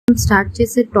Start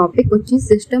చేసే topic వచ్చి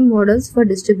system models for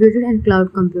distributed and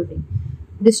cloud computing.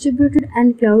 Distributed and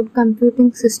cloud computing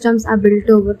systems are built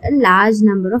over a large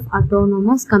number of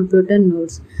autonomous computer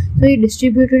nodes. So, ఈ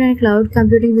distributed and cloud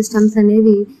computing systems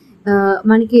అనేవి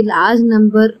మనకి large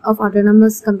number of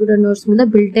autonomous computer nodes మీద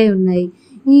built అయి ఉన్నాయి.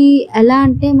 ఈ ఎలా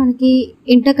అంటే మనకి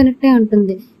ఇంటర్ కనెక్ట్ అయి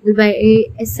ఉంటుంది by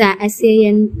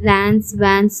SAN, LANs,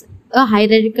 WANs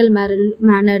hierarchical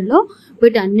మేనర్లో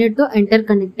వీటన్నిటితో ఇంటర్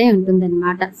కనెక్ట్ అయి ఉంటుంది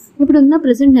అనమాట. ఇప్పుడున్న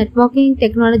ప్రెసెంట్ నెట్వర్కింగ్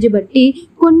టెక్నాలజీ బట్టి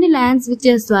కొన్ని LAN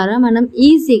స్విచెస్ ద్వారా మనం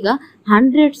ఈజీగా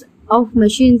హండ్రెడ్స్ ఆఫ్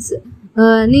మెషిన్స్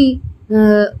ని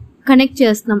కనెక్ట్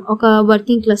చేస్తున్నాం ఒక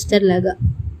వర్కింగ్ క్లస్టర్ లాగా.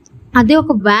 అదే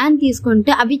ఒక WAN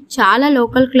తీసుకుంటే అవి చాలా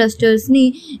లోకల్ క్లస్టర్స్ని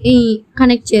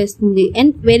కనెక్ట్ చేస్తుంది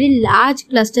అండ్ వెరీ లార్జ్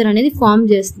క్లస్టర్ అనేది ఫామ్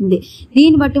చేస్తుంది.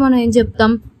 దీన్ని బట్టి మనం ఏం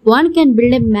చెప్తాం, one can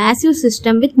build a massive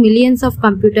system with millions of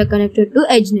computer connected to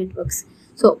edge networks.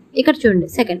 So, ఇక్కడ చూడండి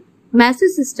second,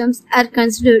 massive systems are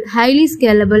considered highly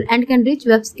scalable and can reach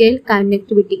web scale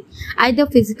connectivity either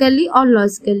physically or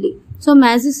logically. So,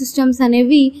 massive systems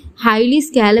అనేవి highly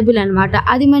scalable అనమాట.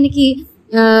 అది మనకి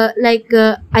like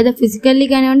either physically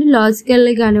కానివ్వండి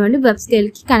logically కానివ్వండి web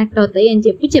స్కేల్కి connect అవుతాయి అని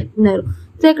చెప్తున్నారు.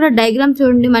 సో ఇక్కడ డయాగ్రామ్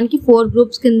చూడండి, మనకి 4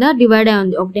 గ్రూప్స్ కింద డివైడ్ అయి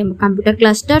ఉంది. ఒకటేమో కంప్యూటర్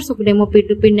క్లస్టర్స్, ఒకటేమో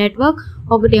P2P నెట్వర్క్,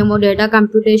 ఒకటేమో data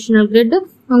computational grid,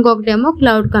 ఇంకొకటేమో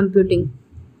cloud computing,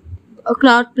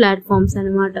 cloud platforms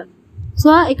అనమాట. సో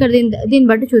ఇక్కడ దీన్ని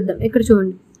బట్టి చూద్దాం. ఇక్కడ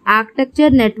చూడండి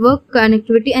architecture, network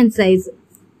connectivity and size.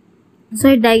 So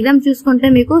ఈ డయాగ్రామ్ చూసుకుంటే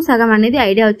మీకు సగం అనేది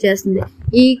ఐడియా వచ్చేస్తుంది.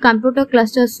 ఈ కంప్యూటర్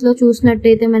క్లస్టర్స్ లో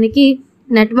చూసినట్టయితే మనకి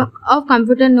network of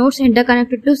computer nodes inter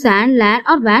connected to SAN, LAN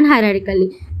are WAN హైరార్కికల్లీ.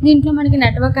 దీంట్లో మనకి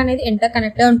నెట్వర్క్ అనేది ఇంటర్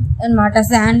కనెక్టెడ్ అనమాట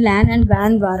SAN, LAN అండ్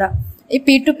WAN ద్వారా. ఈ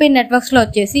P2P నెట్వర్క్స్ లో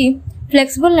వచ్చేసి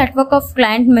flexible network of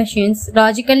client machines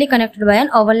logically connected by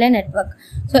an ఓవర్లే network.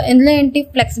 So ఇందులో ఏంటి,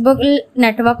 flexible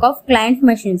network of client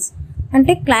machines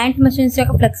అంటే క్లయింట్ మెషిన్స్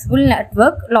యొక్క ఫ్లెక్సిబుల్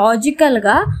నెట్వర్క్ లాజికల్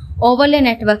గా ఓవర్లే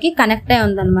నెట్వర్క్ కి కనెక్ట్ అయి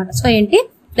ఉందన్నమాట. సో ఏంటి,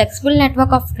 flexible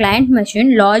network of client machine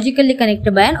logically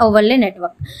connected by an ఓవర్లే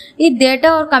network. ఈ డేటా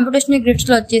ఆర్ కంప్యూటేషనల్ గ్రిడ్స్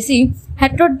లో వచ్చేసి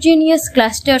heterogeneous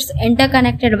clusters inter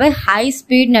connected by high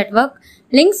speed network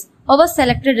links over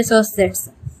selected resource sets.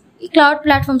 ఈ cloud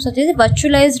platforms వచ్చేసి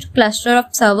virtualised cluster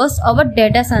of servers over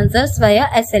data sensors via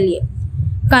SLA,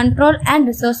 control and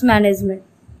resource management.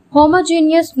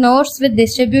 Homogeneous nodes with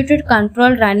distributed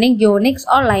control running Unix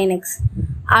or Linux.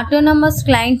 Autonomous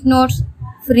client nodes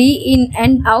free in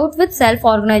and out with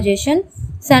self-organization.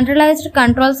 Centralized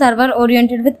control server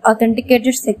oriented with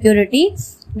authenticated security.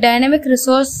 Dynamic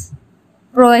resource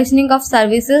provisioning of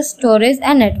services, storage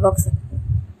and networks.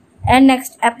 And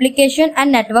next, application and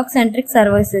network centric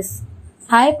services.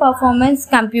 High performance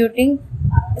computing,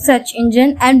 search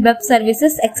engine and web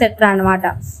services etc. అనమాట.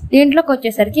 దీంట్లోకి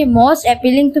వచ్చేసరికి most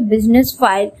appealing to business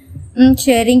file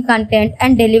sharing, content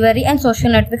and delivery and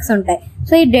social networks ఉంటాయి.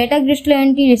 So ఈ data grids లో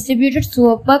ఏంటి, distributed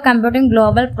super computing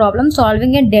global problem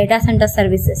solving and data centre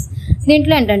services.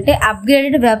 దీంట్లో ఏంటంటే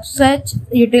upgraded web search,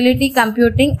 utility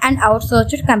computing and out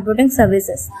sourced computing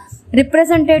services.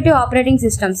 Representative operating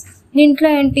systems, దీంట్లో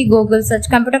ఏంటి Google search,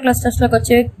 computer clusters లోకి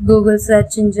వచ్చే Google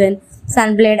search engine,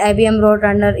 సన్బ్లేడ్, IBM road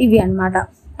runner ఇవి అనమాట.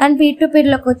 And P2P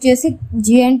లోకి వచ్చేసి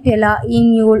జిఎన్టెలా,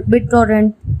 ఈన్యూల్,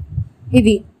 బిట్టోరెంట్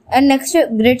ఇవి. అండ్ నెక్స్ట్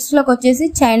గ్రిడ్స్ లోకి వచ్చేసి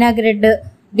China grid,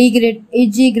 D grid,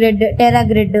 easy grid, Tera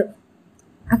grid.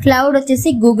 Cloud వచ్చేసి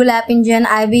Google app engine,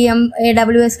 IBM,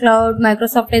 AWS cloud,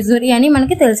 Microsoft Azure అని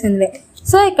మనకి తెలిసిందే.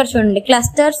 సో ఇక్కడ చూడండి,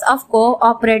 clusters of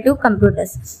cooperative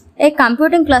computers. A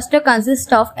computing cluster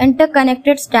consists of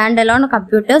interconnected standalone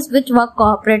computers which work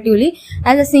cooperatively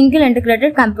as a single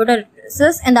integrated computer.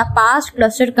 In the past,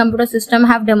 clustered computer systems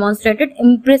have demonstrated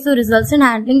impressive results in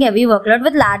handling heavy workload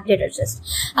with large data sets.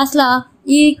 అసలు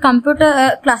ఈ computer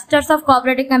clusters of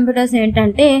cooperative computers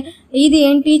ఏంటంటే ఇది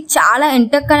ఏంటి, చాలా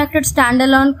inter connected stand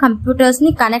alone computers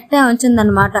ని connect అయి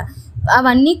ఉంచిందనమాట.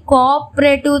 అవన్నీ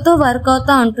cooperative తో వర్క్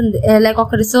అవుతూ ఉంటుంది, లైక్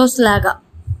ఒక రిసోర్స్ లాగా.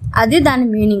 అది దాని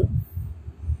మీనింగ్.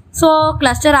 సో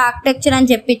క్లస్టర్ ఆర్కిటెక్చర్ అని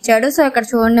చెప్పి ఇచ్చాడు. సో ఇక్కడ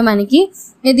చూడండి, మనకి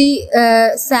ఇది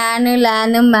SAN,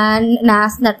 LAN, MAN,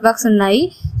 NAS networks ఉన్నాయి.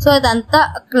 సో ఇదంతా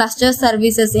cluster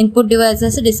services, input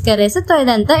devices, disc arrays. So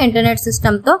ఇదంతా ఇంటర్నెట్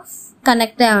సిస్టమ్ తో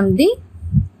కనెక్ట్ అయి ఉంది.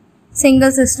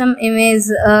 Single system image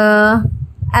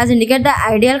as indicate the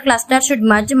ideal cluster should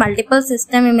merge multiple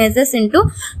system images into.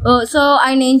 So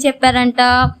ఆయన ఏం చెప్పారంట,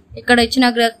 ఇక్కడ ఇచ్చిన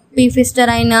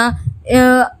పీఫిస్టర్ అయిన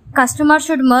customer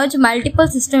should merge multiple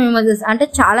system images అంటే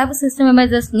చాలా సిస్టమ్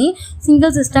ఇమేజెస్ ని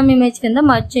సింగిల్ సిస్టమ్ ఇమేజ్ కింద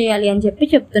మర్జ్ చేయాలి అని చెప్పి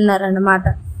చెప్తున్నారు అన్నమాట.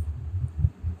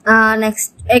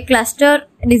 Next, A cluster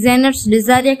designers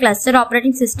desire a cluster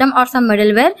operating system or some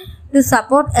middleware to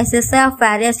support SSI of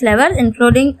various levels,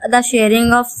 including the sharing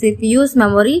of CPUs,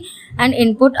 memory, and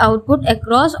input-output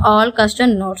across all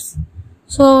custom nodes.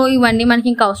 So ఇవన్నీ మనకి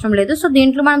ఇంకా అవసరం లేదు. So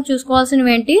దీంట్లో మనం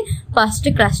చూసుకోవాల్సినవి ఏంటి, first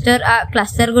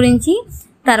cluster గురించి,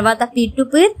 తర్వాత peer to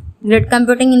peer, grid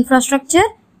computing infrastructure,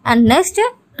 and next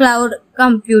cloud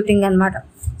computing అనమాట.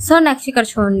 సో నెక్స్ట్ ఇక్కడ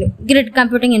చూడండి, grid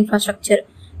computing infrastructure.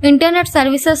 Internet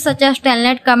services such as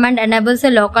Telnet command enables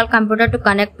a local computer to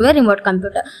connect to a remote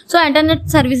computer. So internet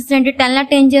services ఏంటి,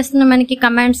 Telnet ఏం చేస్తుంది, మనకి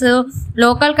commands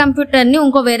local computer ని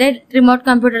ఇంకో వేరే రిమోట్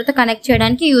కంప్యూటర్ తో కనెక్ట్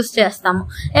చేయడానికి యూజ్ చేస్తాము.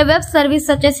 ఏ web service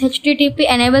such as HTTP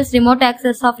enables remote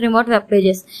access of remote web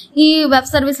pages. ఈ వెబ్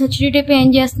సర్వీస్ HTTP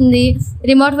ఏం చేస్తుంది,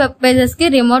 రిమోట్ వెబ్ పేజెస్ కి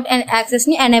రిమోట్ యాక్సెస్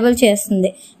ని ఎనేబుల్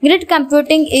చేస్తుంది. Grid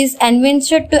computing is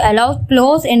invented to allow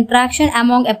close interaction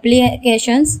among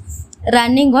applications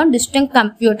running on distinct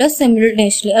computers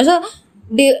simultaneously. So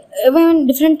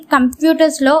different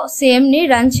computers లో same ని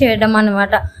run చేయడం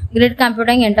అనమాట గ్రిడ్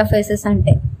కంప్యూటింగ్ ఇంటర్ఫేసెస్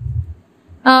అంటే.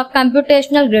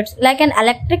 Computational grids like an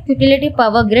electric utility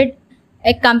power grid,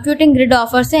 a computing grid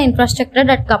offers an infrastructure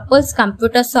that couples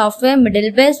computer software,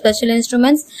 middleware, special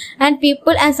instruments, and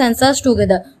people and sensors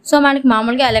together. So మనకి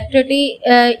మామూలుగా electricity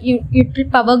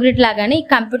utility power grid లాగానే ఈ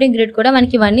computing grid కూడా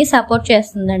మనకి ఇవన్నీ support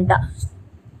చేస్తుందంట.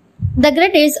 The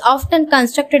grid is often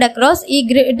constructed across, ఈ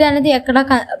grid అనేది ఎక్కడ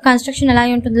కన్స్ట్రక్షన్ ఎలా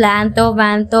ఉంటుంది, ల్యాన్ తో,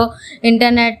 వ్యాన్ తో,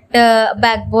 ఇంటర్నెట్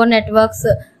బ్యాక్ బోన్ నెట్వర్క్స్,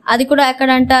 అది కూడా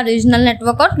ఎక్కడంట regional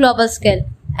network are global scale.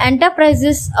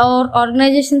 Enterprises or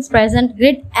organisations present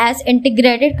grid as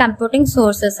integrated computing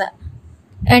sources.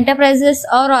 Enterprises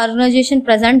are organisation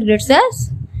present grids as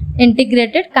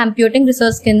integrated computing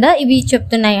resource కింద ఇవి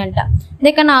చెప్తున్నాయి అంట.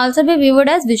 They can also be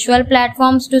viewed as visual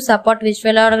platforms to support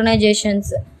visual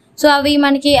organisations. So అవి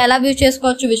మనకి ఎలా view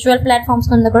చేసుకోవచ్చు, visual platforms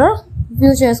కింద కూడా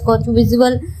వ్యూ చేసుకోవచ్చు,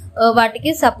 విజువల్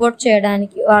వాటికి సపోర్ట్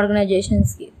చేయడానికి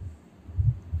ఆర్గనైజేషన్స్ కి.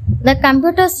 The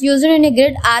computers used in a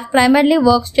grid are primarily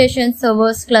workstations,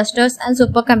 servers, clusters, and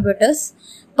supercomputers.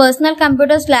 Personal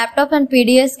computers, laptops, and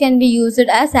PDAs can be used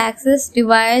as access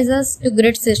devices to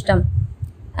grid system.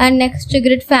 And next,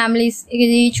 grid families.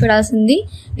 ఇది చూడాల్సింది.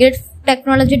 Grid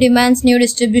technology demands new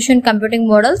distribution computing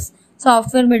models,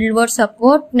 software middleware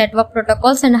support, network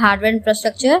protocols, and hardware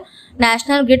infrastructure.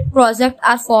 National grid projects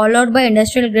are followed by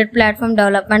industrial grid platform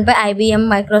development by IBM,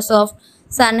 Microsoft,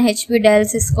 Sun, HP, Dell,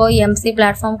 Cisco, EMC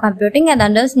platform computing, and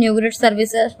others. New grid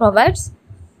services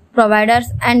providers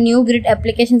and new grid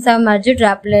applications have merged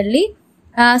rapidly,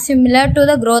 similar to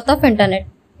the growth of internet.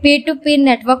 Peer-to-peer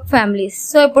network families.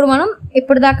 So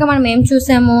ఇప్పుడు దాకా మనం ఏం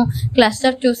చూసాము,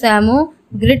 cluster చూసాము,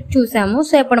 grid చూసాము.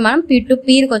 So ఇప్పుడు మనం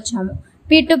peer-to-peer కి వచ్చాము.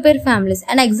 Peer-to-peer families.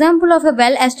 An example of a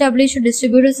well-established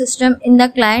distributed system in the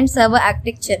client-server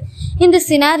architecture. In this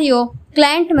scenario,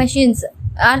 client machines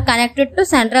are connected to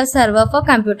central server for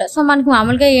computer. So మనకు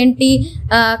మామూలుగా ఏంటి,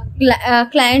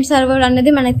 క్లయింట్ సర్వర్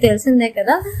అనేది మనకు తెలిసిందే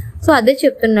కదా. సో అదే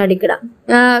చెప్తున్నాడు ఇక్కడ,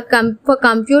 for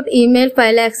compute, email,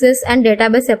 file access, and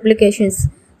database applications.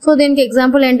 So దీనికి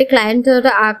ఎగ్జాంపుల్ ఏంటి, క్లయింట్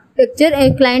ఆర్కిటెక్చర్.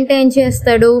 క్లయింట్ ఏం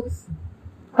చేస్తాడు,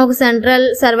 ఒక సెంట్రల్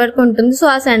సర్వర్ ఉంటుంది. సో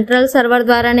ఆ సెంట్రల్ సర్వర్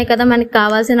ద్వారానే కదా మనకి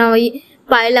కావాల్సిన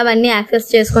ఫైల్ అవన్నీ యాక్సెస్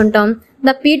చేసుకుంటాం.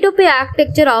 The P2P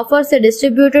architecture offers a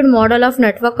distributed model of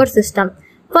network or system.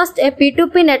 First, a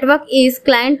P2P network is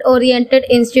client oriented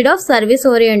instead of service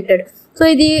oriented. So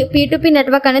ఇది P2P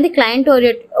నెట్వర్క్ అనేది క్లయింట్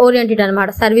ఓరియంటెడ్ అనమాట,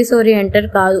 service oriented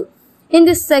కాదు. In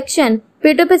this section,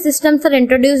 P2P systems are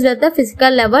introduced at the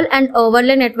physical level and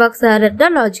overlay networks are at the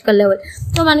logical level.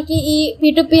 So మనకి ఈ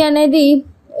P2P అనేది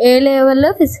ఏ లెవెల్లో,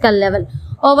 physical level.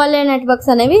 ఓవర్లే networks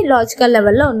అనేవి logical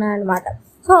లెవెల్లో ఉన్నాయన్నమాట.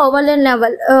 సో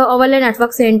ఓవర్లే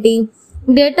నెట్వర్క్స్ ఏంటి,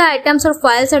 data items are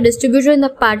files are distributed in the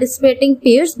participating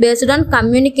peers based on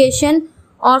communication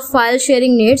or file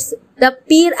sharing needs. The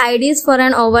peer IDs for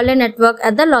an overlay network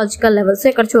at the logical level. So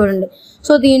ఇక్కడ చూడండి,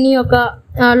 so దీని యొక్క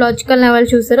logical level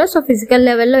చూసారా. So physical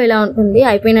లెవెల్లో ఇలా ఉంటుంది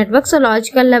IP network. So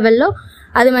logical లెవెల్లో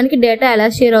అది మనకి డేటా ఎలా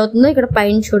షేర్ అవుతుందో ఇక్కడ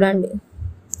పైన చూడండి.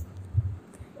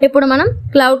 ఇప్పుడు మనం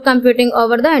cloud computing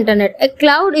over the internet. A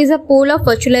cloud is a pool of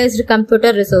virtualized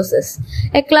computer resources.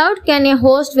 A cloud can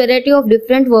host variety of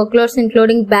different workloads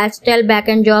including batch style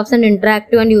backend jobs and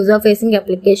interactive and user facing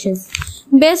applications.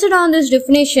 Based on this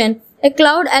definition, a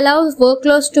cloud allows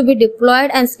workloads to be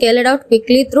deployed and scaled out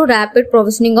quickly through rapid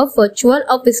provisioning of virtual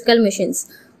or physical machines.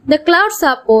 The cloud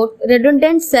support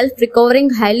redundant, self-recovering,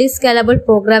 highly scalable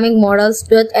programming models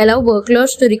that allow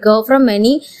workloads to recover from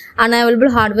many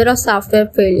unavailable hardware or software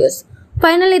failures.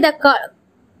 Finally, the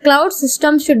cloud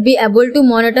system should be able to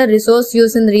monitor resource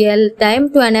use in real time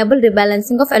to enable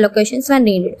rebalancing of allocations when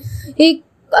needed.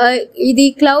 ఇది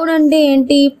cloud అంటే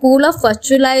ఏంటి, pool of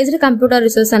virtualised computer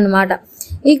resource అన్నమాట.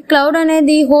 ఈ cloud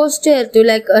అనేది host చేయొచ్చు,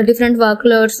 like different work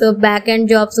loads, back end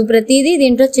jobs, ప్రతిదీ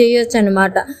దీంట్లో చేయొచ్చు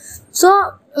అనమాట. సో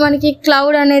మనకి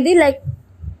క్లౌడ్ అనేది like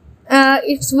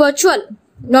it's virtual,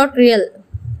 not real.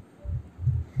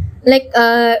 Like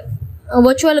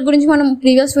virtual గురించి మనం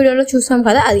ప్రీవియస్ వీడియోలో చూసాం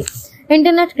కదా, అది.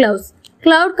 Internet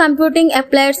cloud computing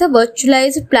applies a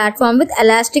virtualized platform with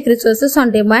elastic resources on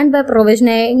demand by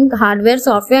provisioning hardware,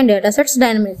 software and datasets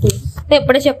dynamically.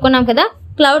 ఎప్పుడే చెప్పుకున్నాం కదా,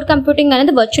 క్లౌడ్ కంప్యూటింగ్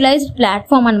అనేది వర్చువలైజ్డ్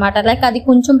ప్లాట్ఫామ్ అనమాట. లైక్ అది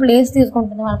కొంచెం ప్లేస్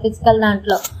తీసుకుంటుంది మన ఫిజికల్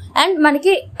దాంట్లో, అండ్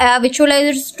మనకి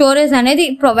విజువలైజ్డ్ స్టోరేజ్ అనేది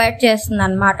ప్రొవైడ్ చేస్తుంది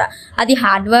అనమాట. అది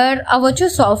హార్డ్వేర్ అవ్వచ్చు,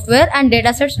 software and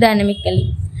data sets dynamically.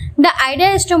 The idea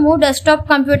is to move desktop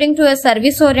computing to a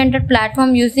service-oriented platform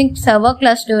using server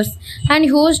clusters and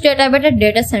huge database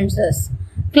data centers.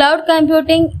 Cloud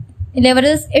computing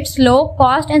leverages its low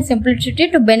cost and simplicity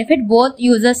to benefit both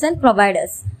users and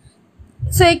providers.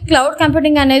 So ఈ cloud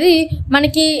computing అనేది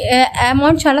మనకి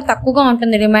amount చాలా తక్కువగా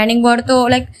ఉంటుంది remaining వాటితో.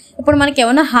 Like ఇప్పుడు మనకి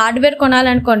ఏమైనా హార్డ్వేర్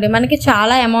కొనాలనుకోండి, మనకి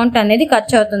చాలా అమౌంట్ అనేది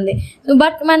ఖర్చు అవుతుంది.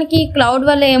 బట్ మనకి క్లౌడ్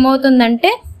వల్ల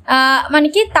ఏమవుతుందంటే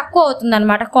మనకి తక్కువ అవుతుంది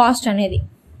అనమాట కాస్ట్ అనేది.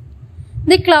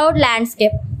 The cloud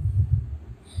landscape.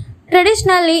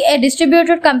 Traditionally, a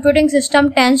distributed computing system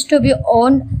tends to be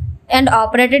owned and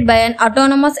operated by an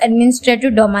autonomous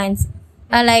administrative domains,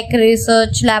 like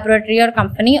research, laboratory or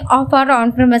company, for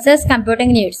on-premises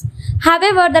computing needs.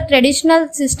 However, the traditional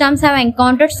systems have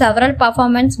encountered several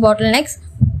performance bottlenecks,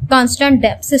 constant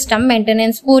depth, system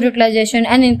maintenance, poor utilization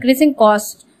and increasing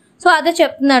cost. So అదే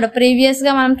చెప్తున్నాడు,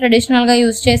 ప్రీవియస్గా మనం ట్రెడిషనల్గా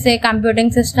use చేసే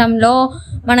computing సిస్టంలో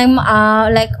మనం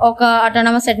like ఒక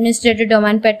autonomous administrative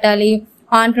domain పెట్టాలి,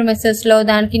 ఆన్ ప్రిమిసెస్లో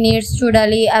దానికి నీడ్స్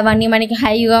చూడాలి, అవన్నీ మనకి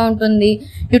హైగా ఉంటుంది,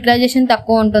 యూటిలైజేషన్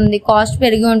తక్కువ ఉంటుంది, కాస్ట్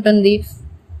పెరిగి ఉంటుంది.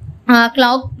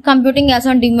 Cloud computing as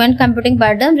on demand computing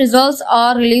burden resolves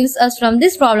are relieves us from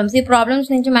this problems. ఈ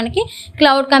ప్రాబ్లమ్స్ నుంచి మనకి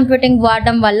క్లౌడ్ కంప్యూటింగ్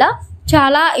వాడడం వల్ల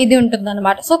చాలా ఇది ఉంటుంది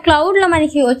అనమాట. సో క్లౌడ్ లో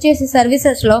మనకి వచ్చేసి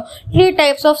సర్వీసెస్ లో 3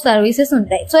 types ఆఫ్ సర్వీసెస్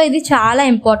ఉంటాయి. సో ఇది చాలా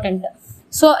important.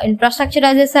 So infrastructure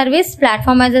as a service,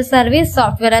 platform as a service,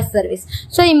 software as service.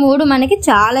 So ఈ 3 మనకి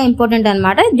చాలా ఇంపార్టెంట్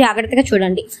అనమాట, జాగ్రత్తగా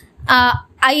చూడండి.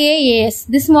 IaaS,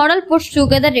 this model puts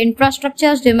together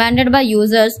infrastructures demanded by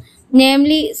users,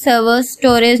 namely servers,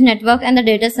 storage, network and the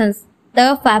data center, the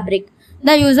fabric.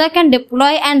 The user can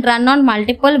deploy and run on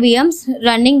multiple VMs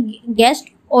running guest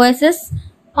OSs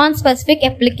on specific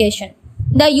application.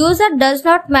 The user does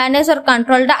not manage or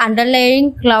control the underlying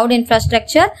cloud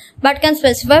infrastructure but can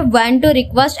specify when to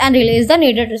request and release the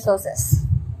needed resources.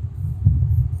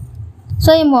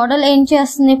 So ఈ model ఏం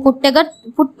చేస్తుంది,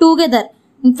 put together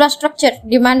infrastructure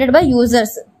demanded by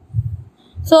users.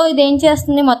 So ఇది ఏం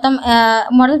చేస్తుంది, మొత్తం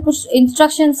model push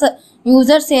instructions,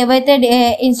 users ఏవైతే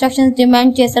instructions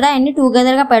demand చేస్తాడో అన్ని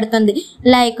టుగెదర్ గా పెడుతుంది.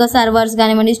 లైక్ సర్వర్స్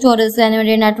కానివ్వండి, స్టోరేజ్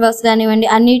కానివ్వండి, నెట్వర్క్స్ కానివ్వండి,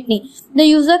 అన్నిటిని. The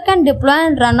user can deploy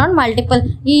and run on multiple.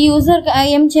 ఈ యూజర్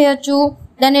ఏం చేయొచ్చు,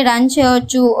 దాన్ని రన్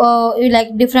చేయొచ్చు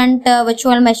లైక్ డిఫరెంట్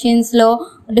వర్చువల్ మెషిన్స్ లో,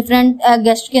 డిఫరెంట్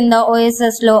గెస్ట్ కింద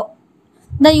ఓఎస్ఎస్ లో.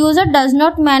 The user does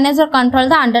not manage or control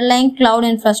the underlying cloud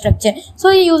infrastructure. So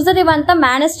ఈ యూజర్ ఇవంతా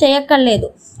మేనేజ్ చేయక్కర్లేదు,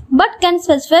 but can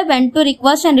specify when to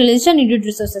request and release the needed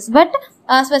resources. But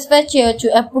specify చేయొచ్చు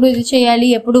ఎప్పుడు ఇది చేయాలి,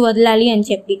 ఎప్పుడు వదలాలి అని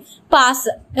చెప్పి. Pass,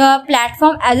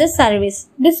 platform as a service.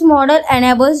 This model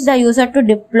enables the user to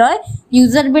deploy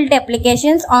user built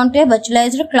applications on to A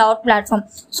virtualised cloud platform.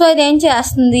 So ఇదేం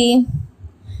చేస్తుంది,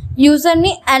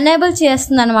 యూజర్ని ఎనేబుల్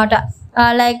చేస్తుంది అనమాట,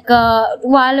 లైక్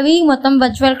వాళ్ళవి మొత్తం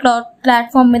వర్చువల్ క్లౌడ్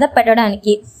ప్లాట్ఫామ్ మీద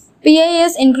పెట్టడానికి.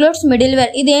 PaaS includes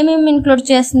middleware. ఇది ఏమేమి ఇంక్లూడ్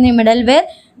చేస్తుంది, middleware,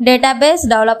 database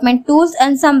development tools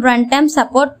and some run time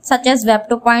support such as Web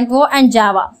 2.0 and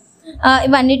Java.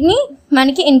 ఇవన్నిటిని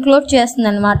మనకి ఇంక్లూడ్ చేస్తుంది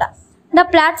అనమాట. The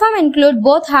platform include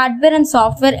both hardware and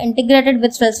software integrated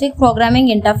with specific programming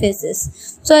interfaces.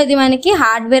 So ఇది మనకి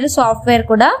hardware, software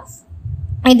కూడా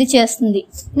ఇది చేస్తుంది.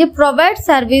 The provide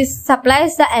service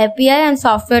supplies the API and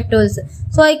software tools.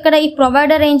 So ఇక్కడ ఈ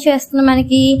ప్రొవైడర్ ఏం చేస్తుంది,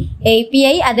 మనకి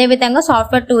API అదే విధంగా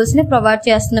సాఫ్ట్వేర్ టూల్స్ ని ప్రొవైడ్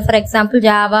చేస్తుంది. For example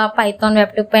Java, Python,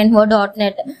 Web 2.0,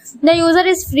 .NET. The user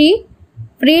is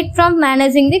freed from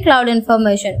managing the cloud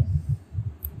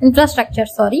infrastructure.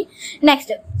 Next,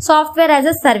 software as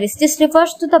a service. This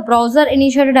refers to the browser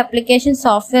initiated application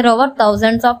software over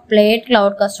thousands of paid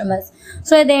cloud customers.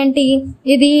 So ఇదేంటి,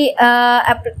 ఇది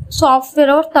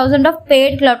software over 1000 of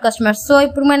paid cloud customers. So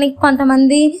ఇప్పుడు మనకి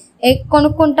కొంతమంది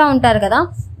కొనుక్కుంటా ఉంటారు కదా,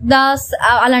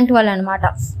 అలాంటి వాళ్ళు అనమాట.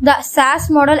 The SaaS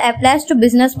model applies to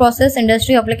business process,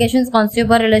 industry applications,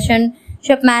 consumer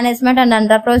relationship management and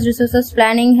enterprise resources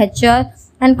planning, HR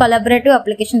and collaborative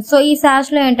applications. So ఈ SaaS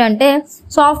లో ఏంటంటే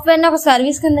సాఫ్ట్వేర్ని ఒక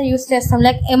సర్వీస్ కింద యూస్ చేస్తాం.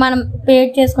 లైక్ మనం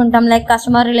పేడ్ చేసుకుంటాం, లైక్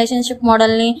కస్టమర్ రిలేషన్షిప్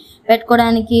మోడల్ని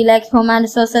పెట్టుకోవడానికి, లైక్ హ్యూమన్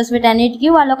రిసోర్సెస్ వీటన్నిటికీ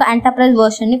వాళ్ళు ఒక ఎంటర్ప్రైజ్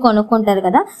వర్షన్ని కొనుక్కుంటారు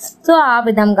కదా. సో ఆ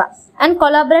విధంగా. And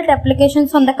collaborate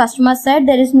applications on the customer side,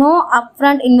 there is no up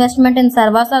front investment in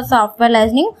servers are software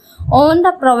licensing on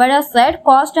the provider side,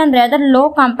 cost and rather low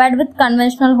compared with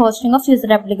conventional hosting of user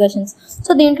applications.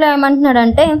 So దీంట్లో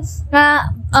ఏమంటున్నాడంటే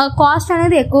cost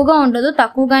అనేది ఎక్కువగా ఉండదు,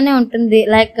 తక్కువగానే ఉంటుంది.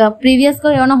 Like previous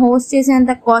గా ఏమైనా host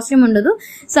చేసేంత కాస్ట్ ఏమి ఉండదు,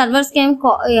 సర్వర్స్ కి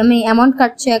ఏమి అమౌంట్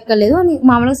కట్ చేయక్కర్లేదు,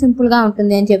 మామూలుగా సింపుల్ గా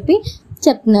ఉంటుంది అని చెప్పి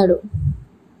చెప్తున్నాడు.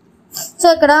 సో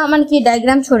ఇక్కడ మనకి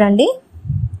డయాగ్రామ్ చూడండి.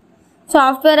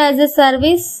 Software as a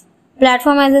service,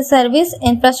 platform as a service,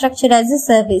 infrastructure as a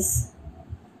service.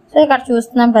 So ఇక్కడ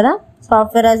చూస్తున్నాం కదా,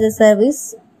 software as a service,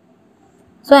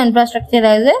 so infrastructure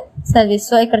as a service.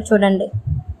 So ఇక్కడ చూడండి,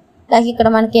 లైక్ ఇక్కడ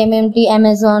మనకి ఏమేమిటి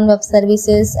అమెజాన్ వెబ్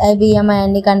సర్వీసెస్, IBM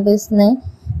అన్నీ కనిపిస్తున్నాయి.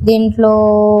 దీంట్లో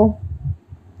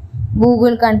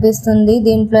గూగుల్ కనిపిస్తుంది,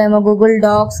 దీంట్లో ఏమో గూగుల్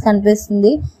డాక్స్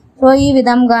కనిపిస్తుంది. సో ఈ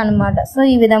విధంగా అనమాట. సో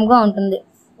ఈ విధంగా ఉంటుంది.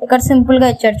 ఇక్కడ సింపుల్గా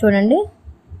ఇచ్చాడు చూడండి.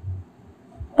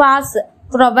 Pass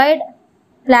provide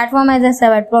platform as a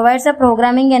service provides a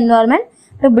programming environment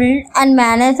to build and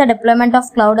manage the deployment of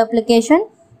cloud application,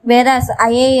 whereas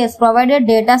IaaS provided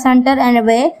data center and a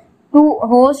way to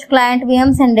host client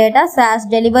VMs and data. SaaS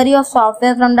delivery of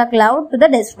software from the cloud to the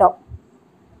desktop.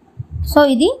 So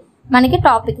ఇది మనకి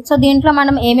topic. So దీంట్లో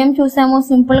మనం ఏమేమి చూసాము,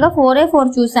 సింపుల్గా 4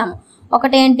 చూసాము.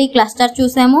 ఒకటి ఏంటి, క్లస్టర్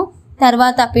చూసాము,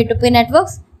 తర్వాత P2P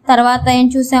నెట్వర్క్స్, తర్వాత ఏం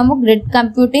చూసాము, గ్రిడ్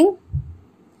కంప్యూటింగ్,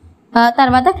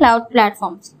 తర్వాత cloud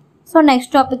platforms. So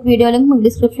next topic video link మీకు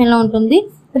డిస్క్రిప్షన్లో ఉంటుంది.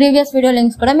 ప్రీవియస్ వీడియో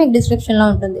లింక్స్ కూడా మీకు డిస్క్రిప్షన్లో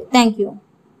ఉంటుంది. Thank you.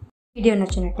 వీడియో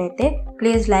నచ్చినట్లయితే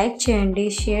ప్లీజ్ లైక్ చేయండి,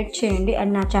 షేర్ చేయండి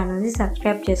అండ్ నా ఛానల్ని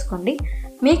సబ్స్క్రైబ్ చేసుకోండి.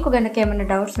 మీకు కనుక ఏమైనా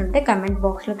డౌట్స్ ఉంటే కమెంట్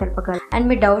బాక్స్లో తెలపగలరు అండ్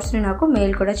మీ డౌట్స్ని నాకు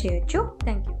మెయిల్ కూడా చేయొచ్చు.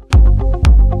 Thank you.